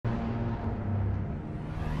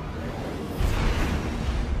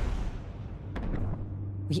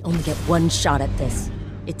We only get one shot at this.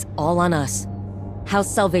 It's all on us. House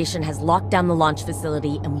Salvation has locked down the launch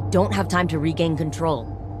facility, and we don't have time to regain control.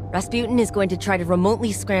 Rasputin is going to try to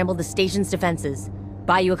remotely scramble the station's defenses.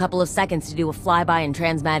 Buy you a couple of seconds to do a flyby and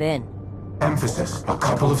transmat in. Emphasis, a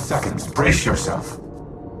couple of seconds. Brace yourself.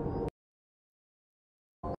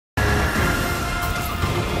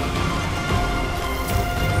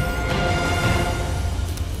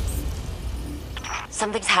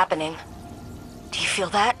 Something's happening. Do you feel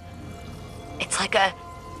that? It's like a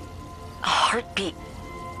heartbeat.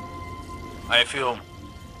 I feel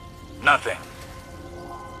nothing.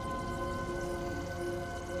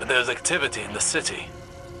 But there's activity in the city.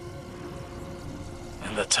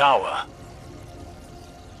 In the tower.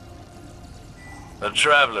 The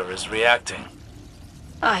Traveler is reacting.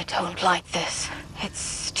 I don't like this.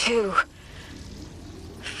 It's too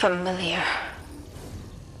familiar.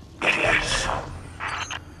 It is.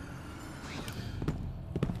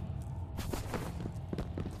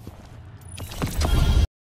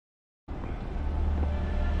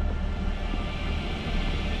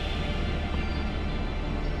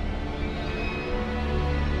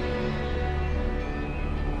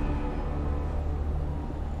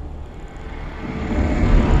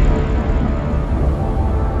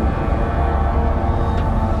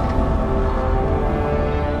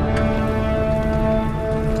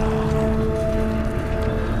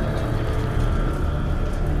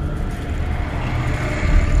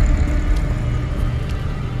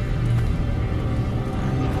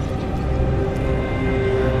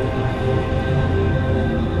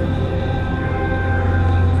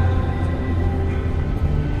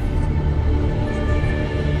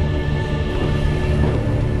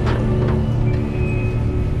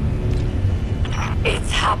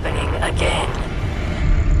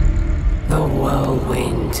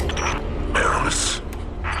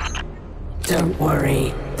 Don't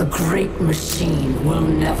worry, the great machine will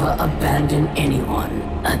never abandon anyone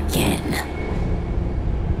again.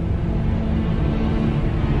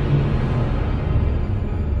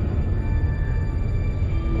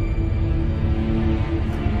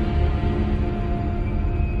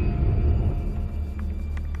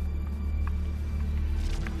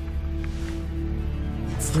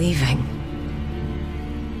 It's leaving.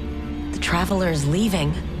 The Traveler is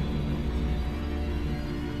leaving.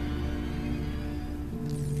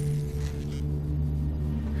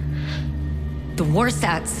 The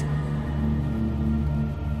Warsats.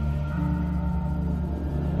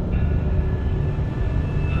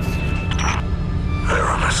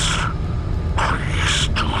 Aramis, please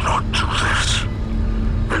do not do this.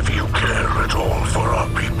 If you care at all for our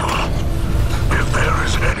people, if there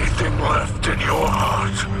is anything left in your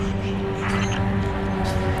heart,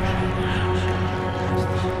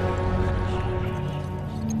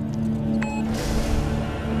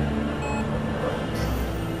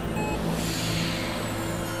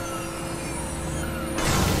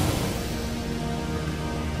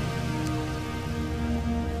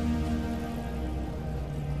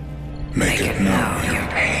 Make it known your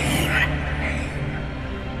pain.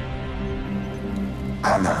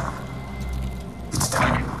 And now, it's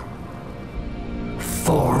time.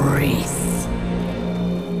 For Reese.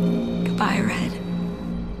 Goodbye, Red.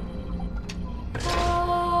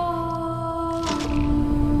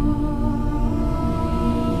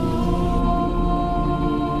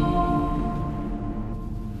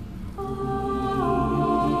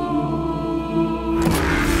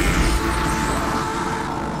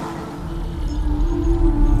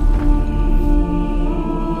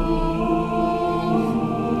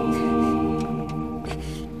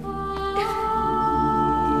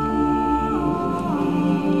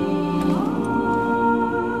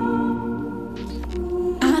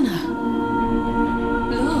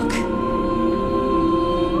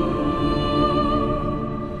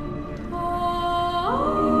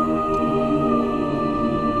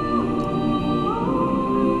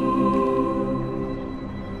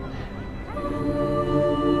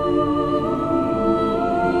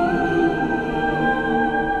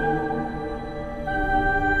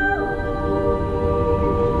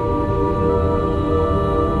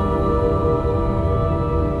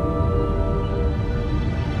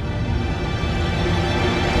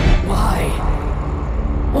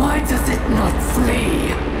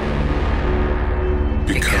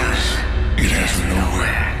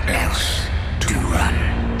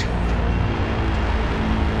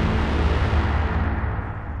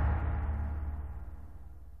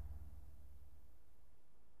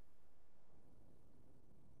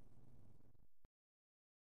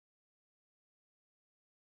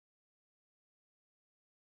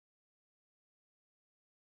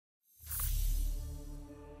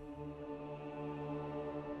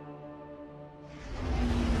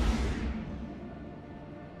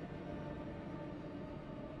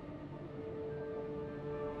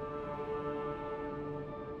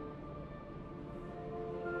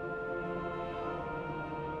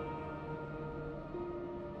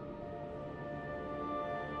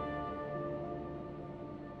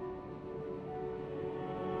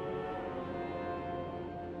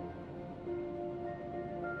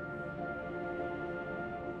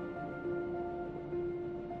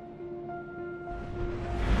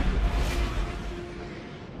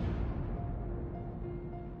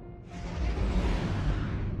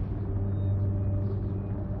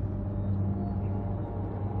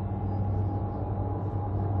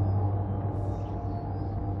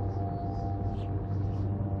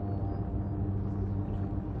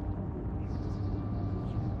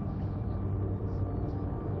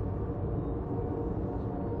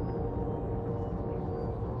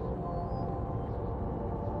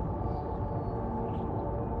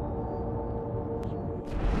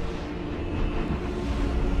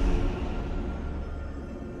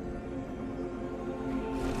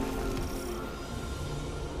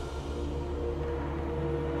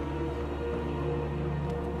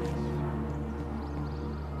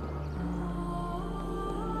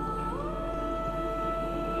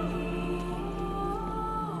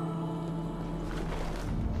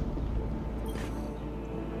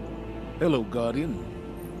 Hello, Guardian.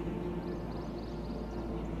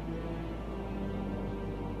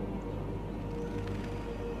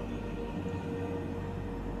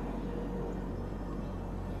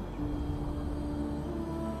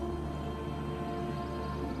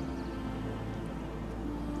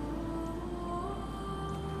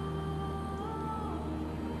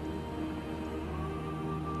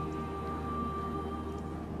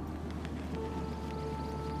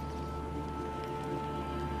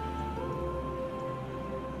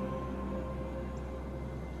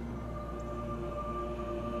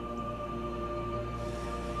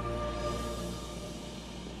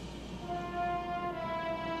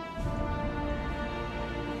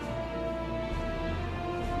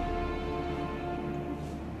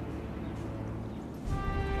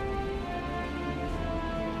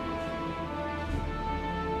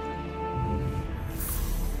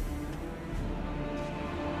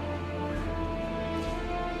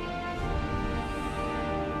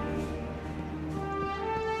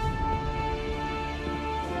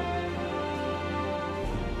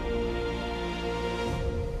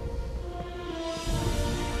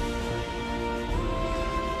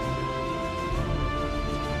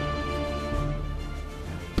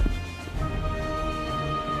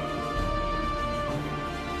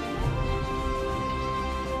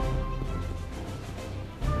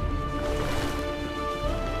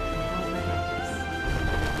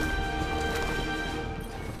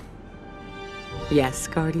 Yes,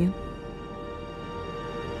 Guardian?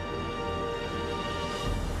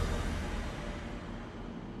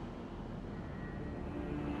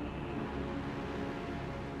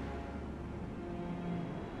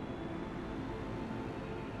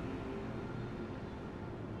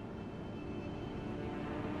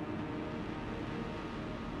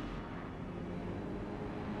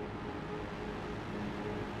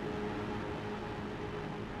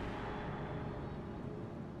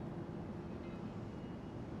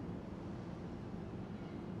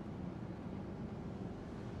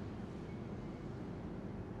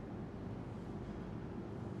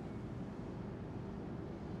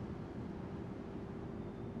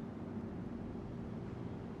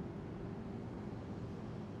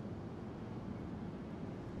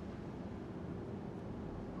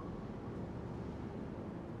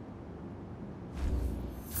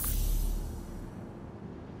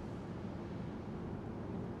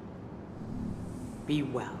 Be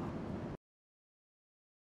well.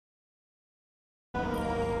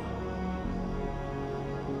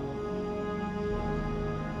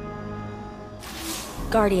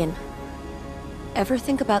 Guardian, ever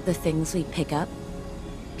think about the things we pick up?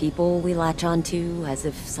 People we latch onto as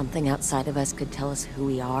if something outside of us could tell us who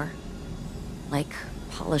we are? Like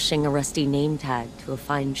polishing a rusty name tag to a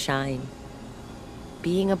fine shine.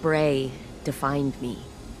 Being a Bray defined me,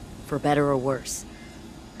 for better or worse.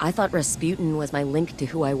 I thought Rasputin was my link to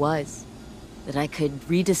who I was, that I could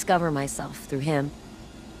rediscover myself through him.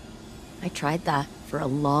 I tried that for a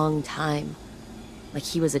long time, like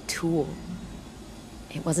he was a tool.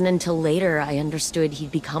 It wasn't until later I understood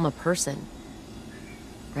he'd become a person.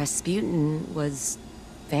 Rasputin was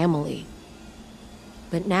family.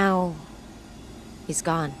 But now, he's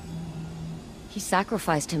gone. He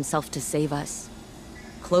sacrificed himself to save us.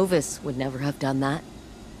 Clovis would never have done that.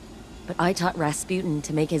 But I taught Rasputin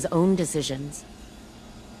to make his own decisions.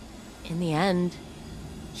 In the end,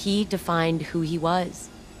 he defined who he was,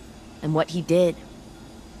 and what he did.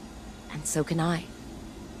 And so can I.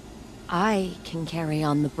 I can carry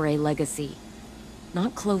on the Bray legacy.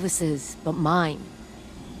 Not Clovis's, but mine.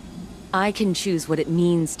 I can choose what it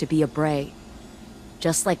means to be a Bray,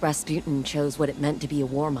 just like Rasputin chose what it meant to be a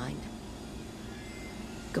Warmind.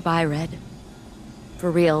 Goodbye, Red.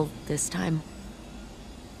 For real, this time.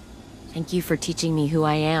 Thank you for teaching me who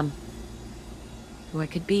I am, who I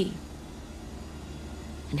could be,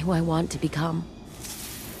 and who I want to become.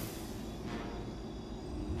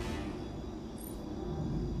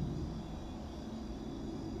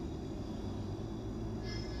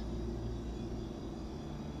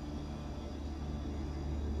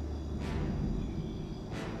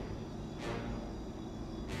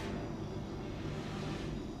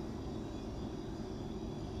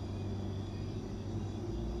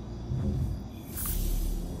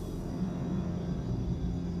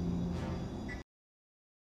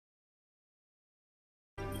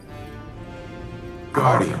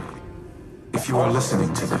 Guardian, if you are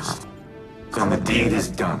listening to this, then the deed is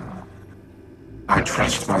done. I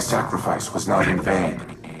trust my sacrifice was not in vain.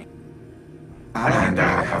 Anna and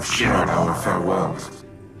I have shared our farewells.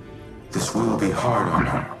 This will be hard on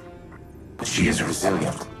her, but she is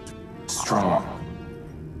resilient, strong,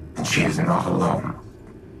 and she is not alone.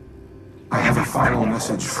 I have a final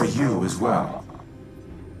message for you as well.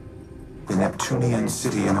 The Neptunian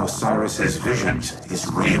city in Osiris's visions is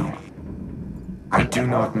real. I do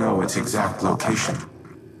not know its exact location,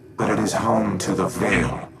 but it is home to the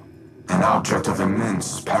Veil, an object of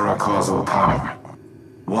immense paracausal power,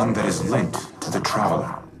 one that is linked to the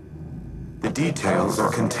Traveler. The details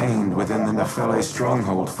are contained within the Nephele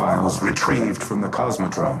stronghold files retrieved from the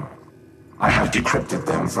Cosmodrome. I have decrypted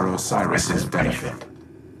them for Osiris's benefit.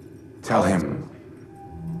 Tell him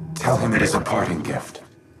it is a parting gift,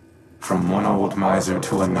 from one old miser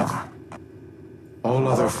to another. All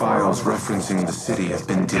other files referencing the city have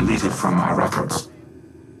been deleted from my records,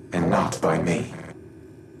 and not by me.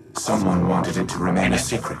 Someone wanted it to remain a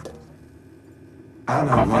secret.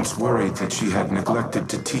 Anna once worried that she had neglected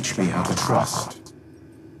to teach me how to trust.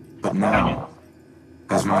 But now,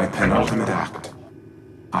 as my penultimate act,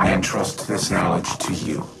 I entrust this knowledge to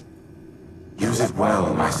you. Use it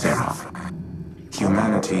well, my Seraph.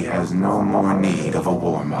 Humanity has no more need of a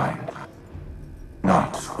war mind.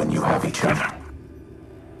 Not when you have each other.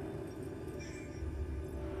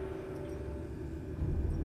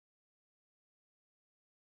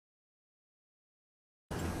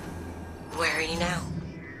 Where are you now?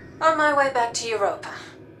 On my way back to Europa.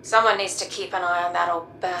 Someone needs to keep an eye on that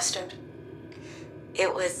old bastard.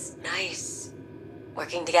 It was nice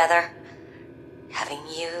working together. Having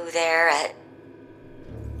you there at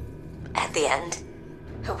the end.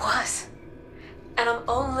 It was. And I'm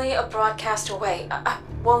only a broadcast away. I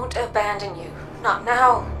won't abandon you. Not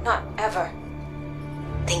now, not ever.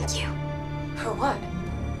 Thank you. For what?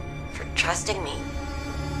 For trusting me.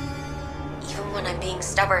 Even when I'm being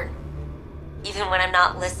stubborn. Even when I'm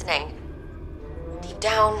not listening. Deep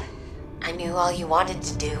down, I knew all you wanted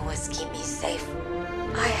to do was keep me safe.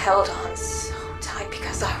 I held on so tight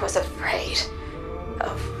because I was afraid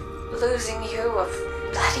of losing you, of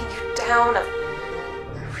letting you down, of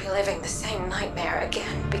reliving the same nightmare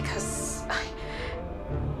again because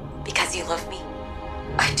Because you love me?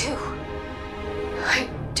 I do. I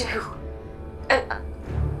do. And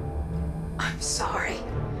I'm sorry.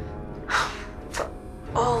 For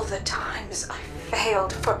all the times I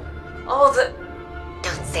failed, for all the...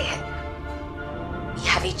 Don't say it. We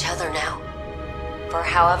have each other now. For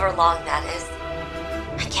however long that is.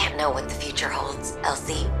 I can't know what the future holds,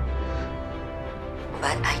 Elsie.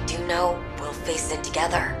 But I do know we'll face it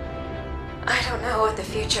together. I don't know what the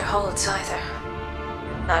future holds either.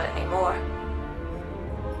 Not anymore.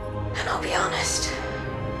 And I'll be honest,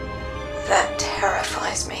 that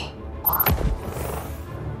terrifies me.